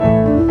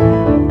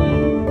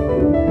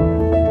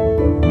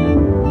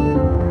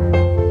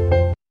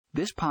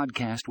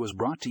podcast was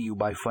brought to you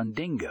by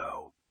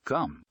Fundingo.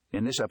 Come.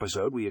 In this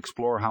episode, we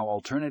explore how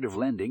alternative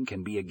lending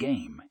can be a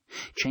game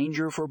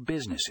changer for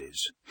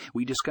businesses.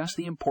 We discuss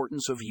the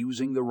importance of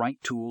using the right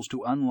tools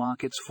to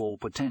unlock its full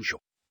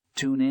potential.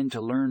 Tune in to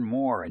learn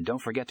more, and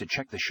don't forget to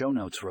check the show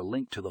notes for a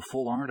link to the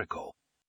full article.